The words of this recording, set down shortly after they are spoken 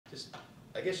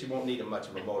I guess you won't need much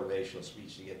of a motivational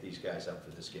speech to get these guys up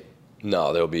for this game.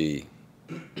 No,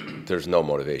 there's no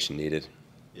motivation needed.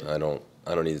 Yeah. I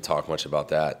don't need to talk much about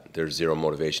that. There's zero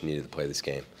motivation needed to play this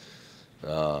game.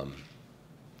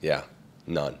 Yeah,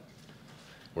 none.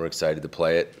 We're excited to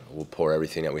play it. We'll pour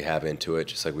everything that we have into it,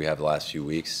 just like we have the last few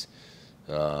weeks.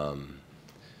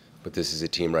 But this is a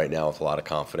team right now with a lot of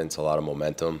confidence, a lot of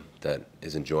momentum, that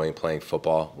is enjoying playing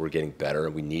football. We're getting better.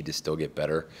 We need to still get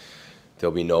better.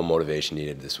 There'll be no motivation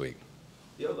needed this week.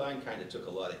 The O-line kind of took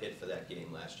a lot of hit for that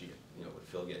game last year, with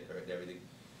Phil getting hurt and everything.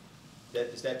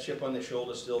 Is that chip on the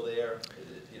shoulder still there?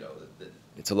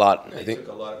 It's a lot. They took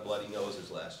a lot of bloody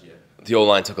noses last year. The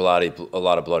O-line took a lot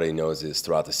of bloody noses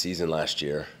throughout the season last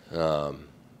year.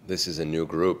 This is a new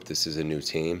group. This is a new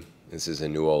team. This is a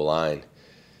new O-line.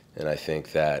 And I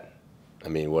think that,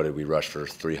 what did we rush for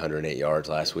 308 yards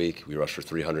last week? We rushed for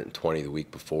 320 the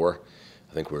week before.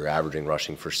 I think we were averaging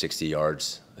rushing for 60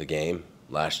 yards a game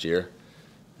last year.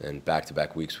 And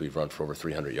back-to-back weeks we've run for over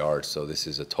 300 yards. So this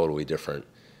is a totally different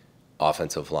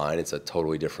offensive line. It's a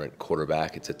totally different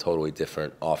quarterback. It's a totally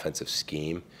different offensive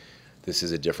scheme. This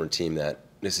is a different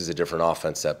this is a different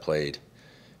offense that played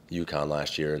UConn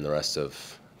last year and the rest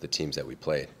of the teams that we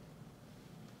played.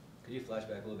 Could you flash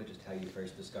back a little bit just how you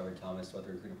first discovered Thomas, what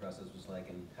the recruiting process was like,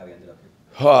 and how he ended up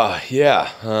here? Yeah.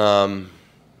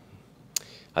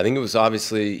 I think it was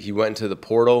obviously he went into the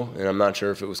portal, and I'm not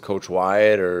sure if it was Coach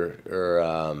Wyatt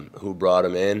or who brought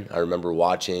him in. I remember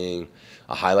watching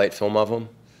a highlight film of him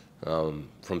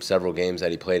from several games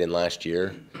that he played in last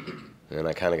year, and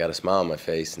I kind of got a smile on my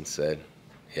face and said,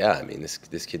 yeah,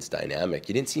 this kid's dynamic.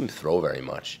 He didn't see him throw very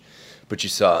much, but you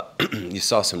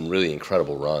saw some really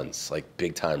incredible runs, like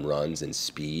big-time runs and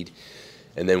speed.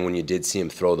 And then when you did see him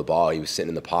throw the ball, he was sitting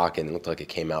in the pocket, and it looked like it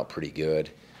came out pretty good.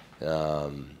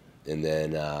 And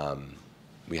then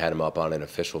we had him up on an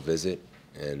official visit,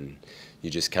 and you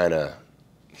just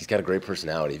he's got a great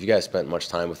personality. If you guys spent much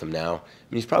time with him now,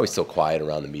 he's probably still quiet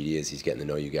around the media as he's getting to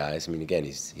know you guys. Again,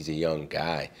 he's a young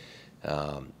guy,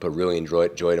 but really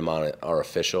enjoyed him on our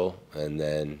official, and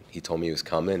then he told me he was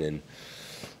coming, and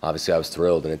obviously I was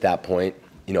thrilled. And at that point,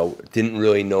 didn't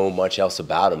really know much else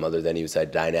about him other than he was a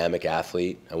dynamic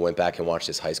athlete. I went back and watched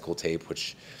his high school tape,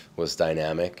 which was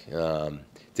dynamic.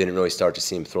 Didn't really start to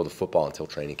see him throw the football until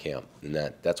training camp, and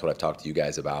that's what I've talked to you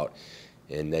guys about.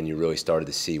 And then you really started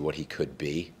to see what he could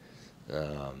be.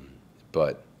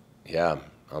 But yeah,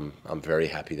 I'm very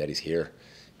happy that he's here.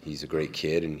 He's a great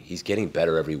kid, and he's getting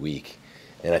better every week.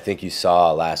 And I think you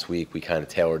saw last week we kind of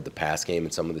tailored the pass game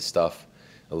and some of the stuff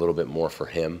a little bit more for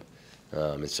him,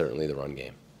 and certainly the run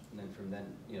game. And then from then,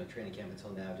 training camp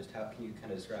until now, just how can you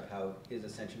kind of describe how his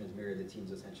ascension has mirrored the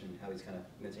team's ascension, how he's kind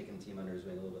of taken the team under his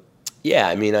wing a little bit? Yeah,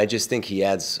 I just think he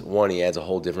adds a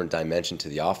whole different dimension to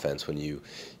the offense when you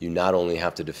not only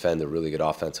have to defend a really good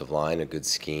offensive line, a good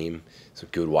scheme, some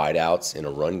good wideouts in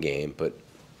a run game, but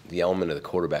the element of the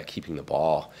quarterback keeping the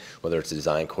ball, whether it's a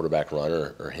design quarterback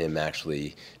runner or him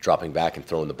actually dropping back and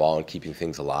throwing the ball and keeping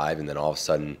things alive and then all of a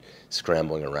sudden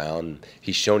scrambling around.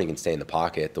 He's shown he can stay in the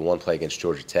pocket. The one play against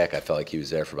Georgia Tech, I felt like he was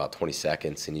there for about 20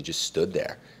 seconds and he just stood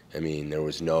there. There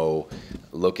was no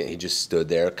looking. He just stood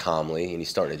there calmly, and he's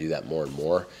starting to do that more and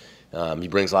more. He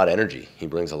brings a lot of energy. He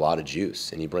brings a lot of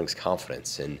juice, and he brings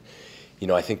confidence. And,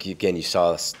 I think, again, you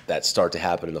saw that start to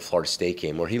happen in the Florida State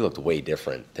game where he looked way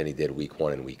different than he did week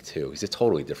 1 and week 2. He's a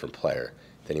totally different player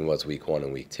than he was week 1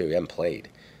 and week 2. He hadn't played.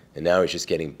 And now he's just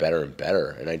getting better and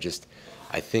better. And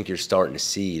I think you're starting to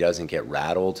see he doesn't get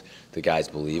rattled. The guys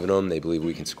believe in him. They believe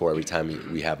we can score every time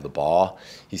we have the ball.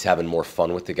 He's having more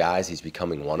fun with the guys. He's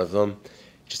becoming one of them.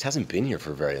 He just hasn't been here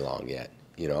for very long yet,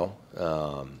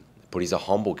 But he's a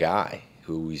humble guy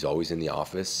he's always in the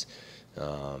office.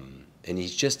 And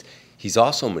he's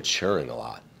also maturing a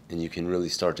lot. And you can really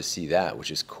start to see that,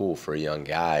 which is cool for a young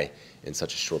guy in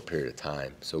such a short period of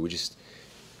time. So we just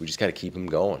got to keep him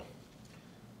going.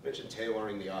 You mentioned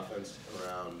tailoring the offense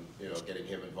around, getting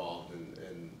him involved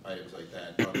and items like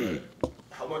that.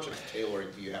 How much of tailoring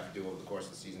do you have to do over the course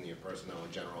of the season, your personnel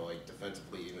in general, like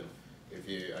defensively even?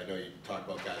 I know you talk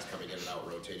about guys coming in and out,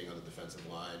 rotating on the defensive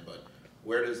line, but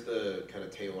where does the kind of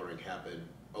tailoring happen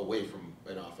away from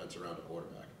an offense around a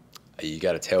quarterback? You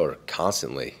got to tailor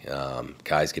constantly.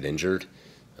 Guys get injured.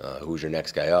 Who's your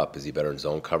next guy up? Is he better in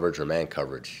zone coverage or man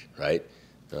coverage, right?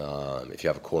 If you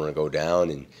have a corner go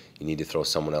down and you need to throw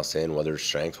someone else in, whether it's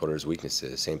strengths, whether it's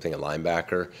weaknesses. Same thing at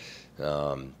linebacker.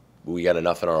 We got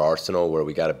enough in our arsenal where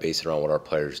we got to base it on what our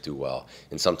players do well.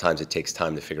 And sometimes it takes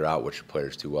time to figure out what your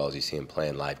players do well as you see them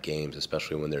playing live games,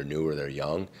 especially when they're new or they're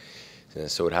young.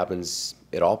 So it happens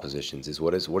at all positions.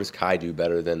 What does Kai do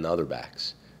better than the other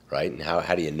backs, right? And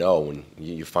how do you know when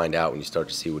you find out when you start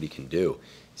to see what he can do?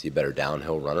 Is he a better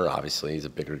downhill runner? Obviously, he's a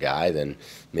bigger guy than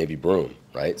maybe Broom,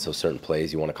 right? So certain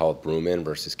plays you want to call it Broom in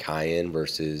versus Kai in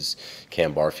versus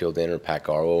Cam Barfield in or Pat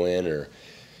Garwo in, or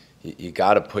you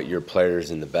got to put your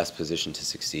players in the best position to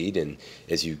succeed. And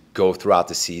as you go throughout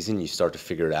the season, you start to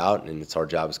figure it out, and it's our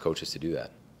job as coaches to do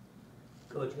that.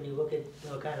 Coach, when you look at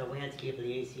kind of landscape of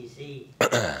the ACC,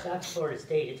 South Florida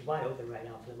State, it's wide open right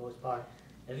now for the most part.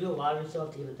 Have you allowed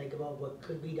yourself to even think about what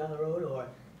could be down the road, or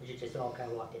is it just all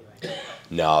kind of walked in right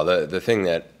now? No, the thing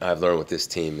that I've learned with this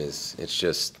team is it's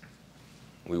just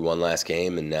we won last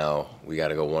game, and now we got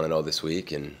to go 1-0 this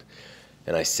week. And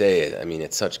I say it, I mean,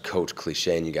 it's such coach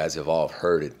cliche, and you guys have all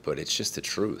heard it, but it's just the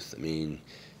truth. I mean,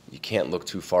 you can't look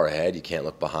too far ahead, you can't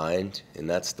look behind, and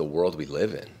that's the world we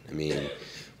live in. I mean,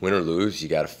 win or lose, you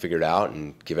got to figure it out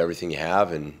and give everything you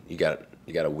have, and you got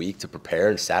a week to prepare,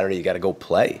 and Saturday you got to go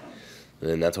play,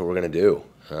 and that's what we're going to do.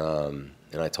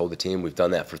 And I told the team we've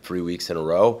done that for 3 weeks in a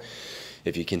row.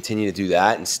 If you continue to do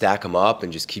that and stack them up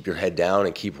and just keep your head down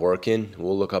and keep working,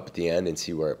 we'll look up at the end and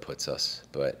see where it puts us.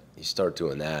 But you start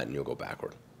doing that and you'll go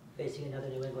backward. Facing another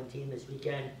New England team this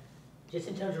weekend, just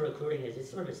in terms of recruiting, is this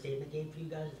sort of a statement game for you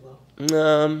guys as well?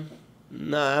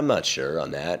 No, I'm not sure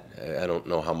on that. I don't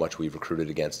know how much we've recruited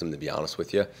against them, to be honest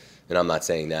with you. And I'm not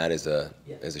saying that as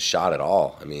a shot at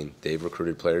all. I mean, they've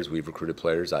recruited players, we've recruited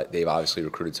players. They've obviously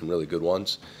recruited some really good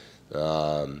ones.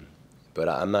 But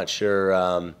I'm not sure.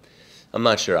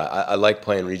 I like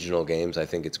playing regional games. I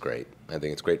think it's great. I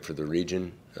think it's great for the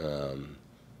region.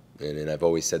 And I've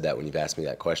always said that when you've asked me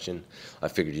that question. I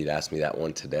figured you'd ask me that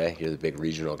one today. You're the big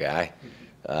regional guy.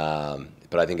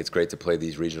 But I think it's great to play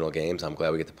these regional games. I'm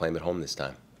glad we get to play them at home this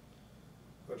time.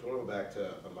 Coach, I want to go back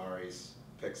to Amari's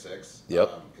pick six. Yep.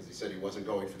 Because he said he wasn't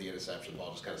going for the interception.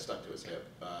 Ball just kind of stuck to his hip.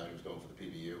 He was going for the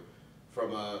PBU.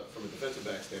 From a defensive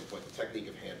back standpoint, the technique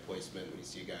of hand placement when you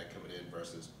see a guy coming in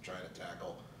versus trying to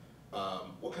tackle,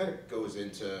 what kind of goes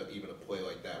into even a play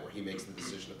like that where he makes the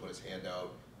decision to put his hand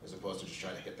out as opposed to just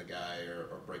trying to hit the guy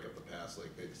or break up the pass?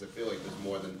 Like, because I feel like there's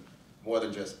more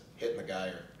than just hitting the guy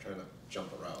or trying to jump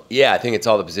the route. Yeah, I think it's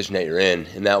all the position that you're in.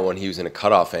 In that one, he was in a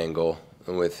cutoff angle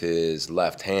with his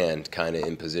left hand kind of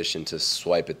in position to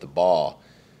swipe at the ball.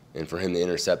 And for him to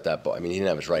intercept that ball, I mean, he didn't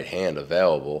have his right hand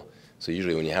available. So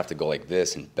usually when you have to go like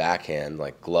this and backhand,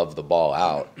 like glove the ball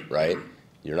out, right,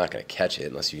 you're not going to catch it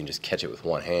unless you can just catch it with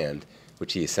one hand,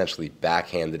 which he essentially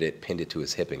backhanded it, pinned it to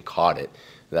his hip, and caught it.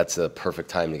 That's a perfect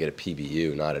time to get a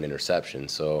PBU, not an interception.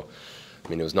 So, I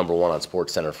mean, it was number 1 on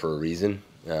SportsCenter for a reason,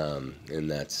 and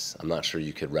that's, I'm not sure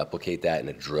you could replicate that in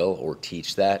a drill or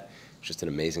teach that. It's just an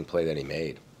amazing play that he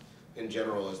made. In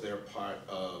general, is there part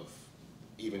of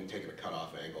even taking a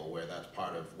cutoff angle where that's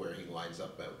part of where he lines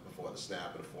up before the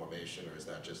snap in a formation, or is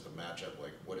that just a matchup?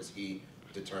 Like, what does he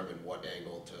determine what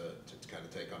angle to kind of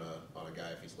take on a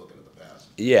guy if he's looking at the pass?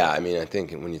 Yeah, I mean, I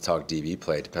think when you talk DB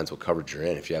play, it depends what coverage you're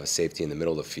in. If you have a safety in the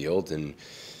middle of the field and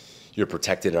you're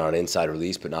protected on an inside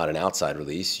release but not an outside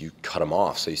release, you cut them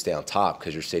off so you stay on top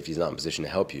because your safety's not in position to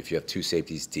help you. If you have 2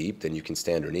 safeties deep, then you can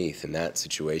stay underneath. In that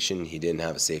situation, he didn't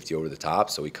have a safety over the top,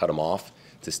 so he cut him off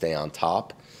to stay on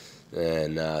top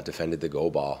and defended the go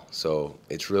ball. So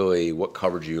it's really what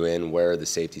coverage you in, where the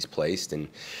safety's placed, and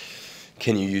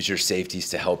can you use your safeties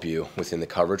to help you within the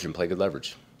coverage and play good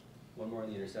leverage. One more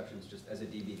on the interceptions, just as a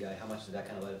DB guy, how much did that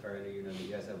kind of light a fire under you?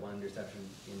 You guys had 1 interception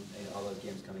in all those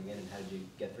games coming in, and how did you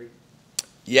get 3?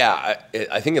 Yeah,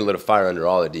 I think it lit a fire under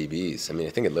all the DBs. I mean, I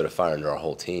think it lit a fire under our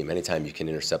whole team. Anytime you can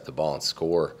intercept the ball and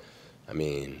score, I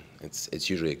mean, it's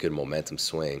usually a good momentum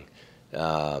swing.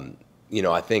 You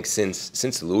know, I think since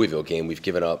the Louisville game, we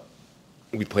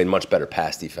played much better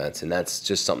pass defense, and that's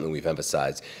just something we've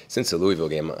emphasized. Since the Louisville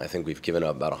game, I think we've given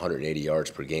up about 180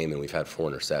 yards per game, and we've had 4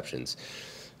 interceptions.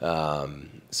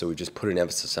 So we just put an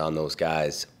emphasis on those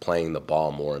guys playing the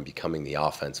ball more and becoming the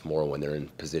offense more when they're in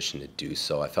position to do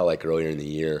so. I felt like earlier in the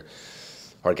year,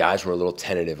 our guys were a little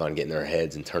tentative on getting their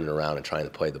heads and turning around and trying to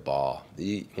play the ball.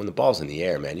 When the ball's in the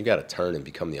air, man, you got to turn and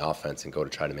become the offense and go to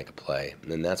try to make a play. And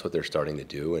then that's what they're starting to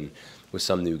do. And with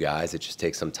some new guys, it just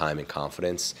takes some time and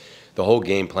confidence. The whole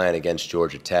game plan against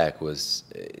Georgia Tech was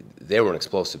they were an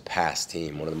explosive pass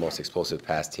team, one of the most explosive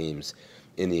pass teams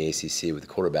in the ACC, with the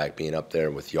quarterback being up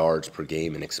there with yards per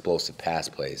game and explosive pass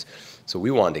plays. So we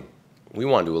wanted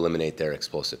to eliminate their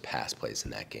explosive pass plays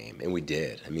in that game, and we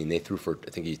did. I mean, they threw for,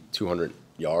 I think, 200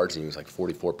 yards, and he was like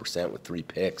 44% with 3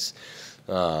 picks.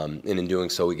 And in doing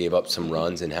so, we gave up some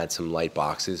runs and had some light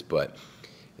boxes, but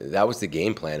that was the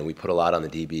game plan, and we put a lot on the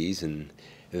DBs, and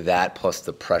that plus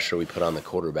the pressure we put on the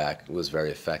quarterback was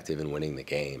very effective in winning the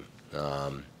game.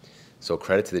 So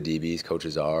credit to the DBs,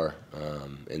 coaches are,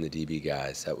 and the DB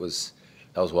guys. That was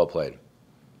that was well played.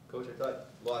 Coach, I thought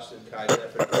Lawson Kai's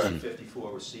effort was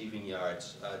 54 receiving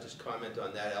yards. Just comment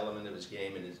on that element of his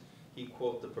game, and is he,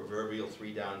 quote, the proverbial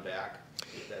 3-down back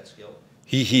with that skill?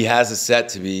 He has a set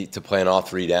to play on all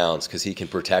 3 downs because he can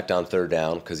protect on 3rd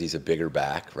down because he's a bigger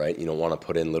back, right? You don't want to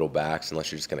put in little backs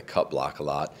unless you're just going to cut block a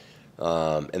lot.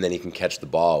 And then he can catch the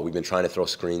ball. We've been trying to throw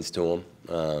screens to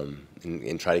him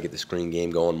and try to get the screen game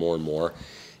going more and more.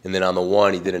 And then on the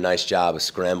one, he did a nice job of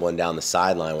scrambling down the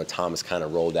sideline when Thomas kind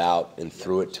of rolled out and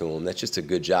threw it to him. That's just a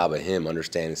good job of him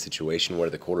understanding the situation where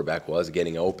the quarterback was,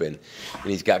 getting open, and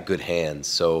he's got good hands.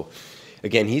 So,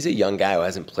 again, he's a young guy who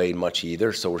hasn't played much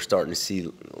either, so we're starting to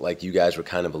see, like you guys were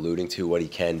kind of alluding to, what he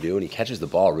can do, and he catches the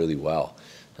ball really well.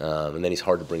 And then he's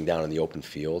hard to bring down in the open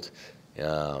field.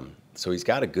 So he's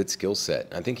got a good skill set.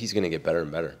 I think he's going to get better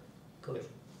and better. Coach.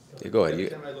 Yeah, go ahead. Every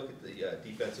time I look at the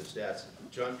defensive stats,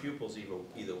 John Pupil's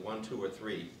either 1, 2, or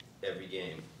 3 every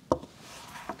game.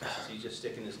 Is he just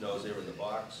sticking his nose there in the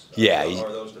box? Yeah. Or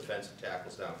are those defensive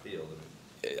tackles downfield?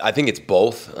 I think it's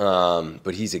both,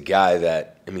 but he's a guy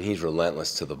that, he's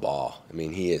relentless to the ball.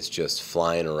 He is just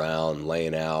flying around,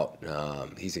 laying out.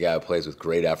 He's a guy who plays with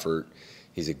great effort.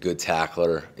 He's a good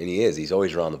tackler, and he is. He's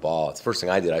always around the ball. It's the first thing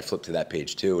I did. I flipped to that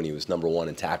page, too, and he was #1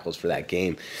 in tackles for that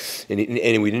game. And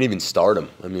we didn't even start him.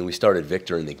 We started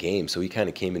Victor in the game, so he kind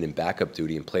of came in backup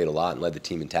duty and played a lot and led the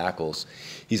team in tackles.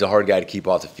 He's a hard guy to keep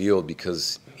off the field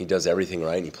because he does everything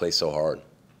right, and he plays so hard.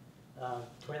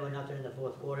 21-0 in the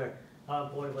fourth quarter. How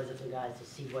important was it for guys to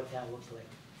see what that looks like?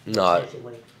 No,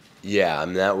 yeah,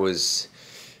 that was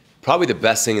probably the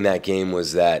best thing in that game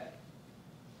was that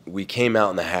we came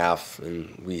out in the half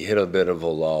and we hit a bit of a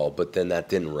lull, but then that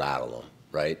didn't rattle them,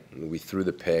 right? We threw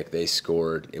the pick, they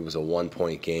scored. It was a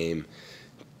 1-point game,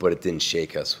 but it didn't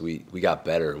shake us. We got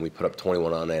better, and we put up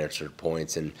 21 unanswered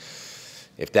points. And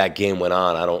if that game went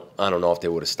on, I don't know if they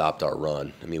would have stopped our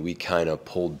run. We kind of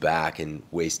pulled back and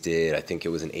wasted, I think it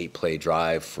was an 8-play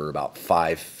drive for about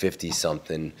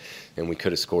 550-something, and we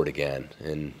could have scored again.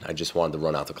 And I just wanted to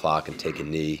run out the clock and take a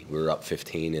knee. We were up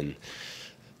 15, and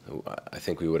I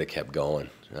think we would have kept going.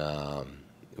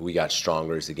 We got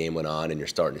stronger as the game went on, and you're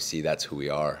starting to see that's who we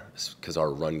are because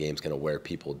our run game's going to wear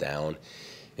people down.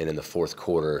 And in the fourth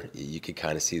quarter, you could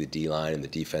kind of see the D-line and the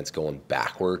defense going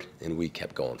backward, and we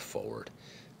kept going forward.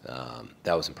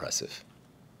 That was impressive.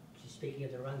 Speaking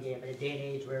of the run game, in a day and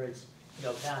age where it's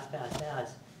pass,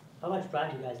 how much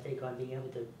pride do you guys take on being able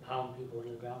to pound people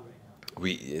into the ground right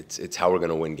now? It's how we're going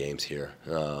to win games here.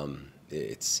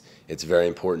 It's very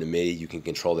important to me. You can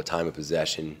control the time of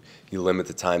possession. You limit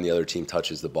the time the other team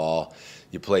touches the ball.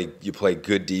 You play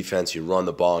good defense. You run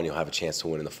the ball, and you'll have a chance to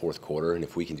win in the fourth quarter. And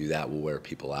if we can do that, we'll wear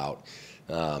people out.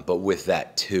 But with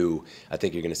that, too, I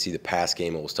think you're going to see the pass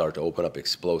game will start to open up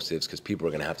explosives because people are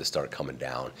going to have to start coming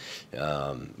down.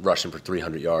 Rushing for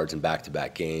 300 yards in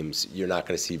back-to-back games, you're not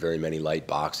going to see very many light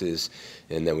boxes,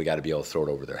 and then we got to be able to throw it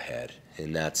over their head.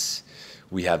 And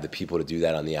we have the people to do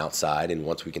that on the outside, and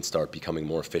once we can start becoming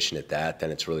more efficient at that,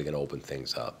 then it's really going to open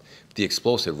things up. The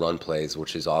explosive run plays,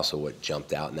 which is also what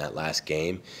jumped out in that last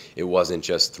game, it wasn't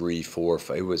just 3, 4,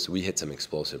 5. We hit some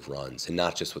explosive runs, and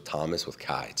not just with Thomas, with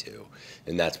Kai too.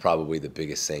 And that's probably the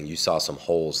biggest thing. You saw some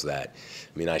holes that,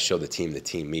 I showed the team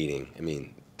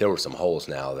meeting. There were some holes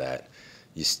now that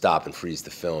you stop and freeze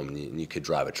the film, and you could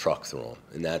drive a truck through them.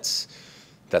 And that's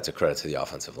a credit to the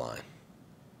offensive line.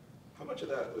 How much of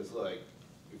that was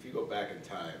if you go back in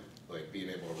time, being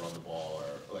able to run the ball,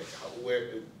 or where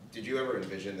did you ever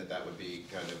envision that would be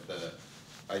kind of the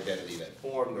identity that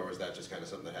formed, or was that just kind of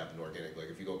something that happened organically?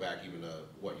 If you go back even to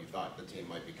what you thought the team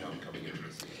might become coming into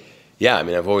the season. Yeah,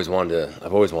 I've always wanted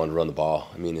to run the ball.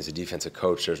 As a defensive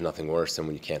coach, there's nothing worse than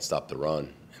when you can't stop the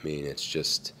run.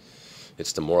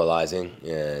 It's demoralizing,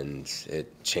 and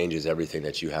it changes everything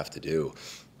that you have to do.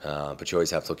 But you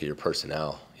always have to look at your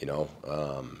personnel,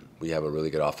 We have a really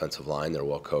good offensive line. They're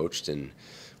well coached, and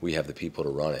we have the people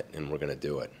to run it, and we're going to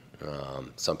do it.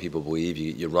 Some people believe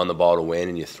you run the ball to win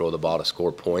and you throw the ball to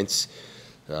score points.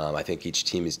 I think each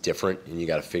team is different, and you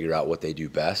got to figure out what they do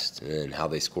best and how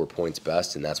they score points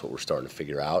best, and that's what we're starting to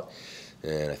figure out.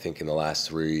 And I think in the last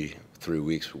three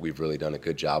weeks, we've really done a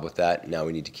good job with that. Now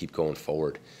we need to keep going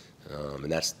forward.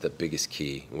 And that's the biggest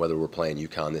key. Whether we're playing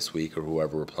UConn this week or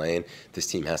whoever we're playing, this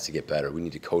team has to get better. We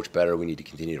need to coach better. We need to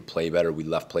continue to play better. We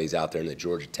left plays out there in the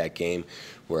Georgia Tech game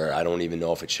where I don't even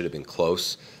know if it should have been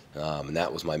close. And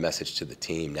that was my message to the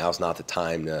team. Now's not the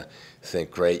time to think,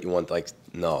 great, you want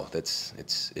no,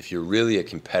 it's if you're really a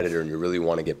competitor and you really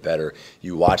want to get better,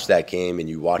 you watch that game and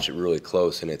you watch it really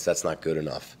close, and that's not good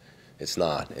enough. It's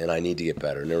not, and I need to get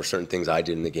better. And there were certain things I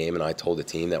did in the game, and I told the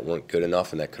team that weren't good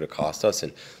enough and that could have cost us,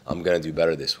 and I'm going to do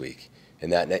better this week.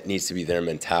 And that needs to be their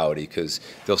mentality, because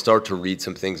they'll start to read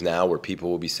some things now where people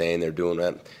will be saying they're doing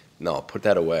that. No, put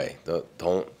that away.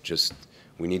 Don't just,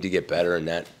 we need to get better in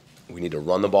that. We need to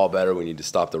run the ball better. We need to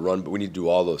stop the run, but we need to do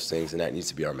all those things, and that needs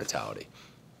to be our mentality.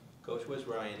 Coach, where's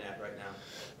Ryan at right now?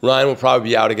 Ryan will probably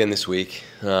be out again this week,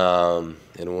 and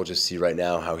we'll just see right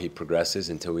now how he progresses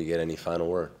until we get any final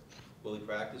word. Will he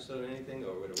practice or anything,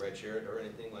 or with a red shirt or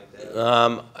anything like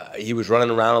that? He was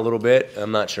running around a little bit.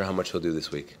 I'm not sure how much he'll do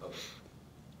this week. Okay.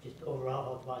 Just overall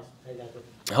health-wise, how you guys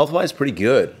looking? Health-wise, pretty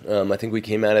good. I think we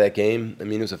came out of that game. I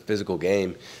mean, it was a physical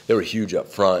game. They were huge up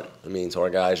front. I mean, so our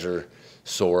guys are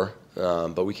sore,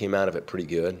 but we came out of it pretty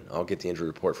good. I'll get the injury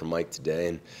report from Mike today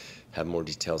and have more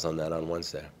details on that on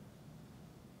Wednesday.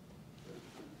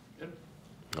 Good.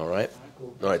 All right.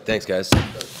 Cool. All right. Thanks, guys.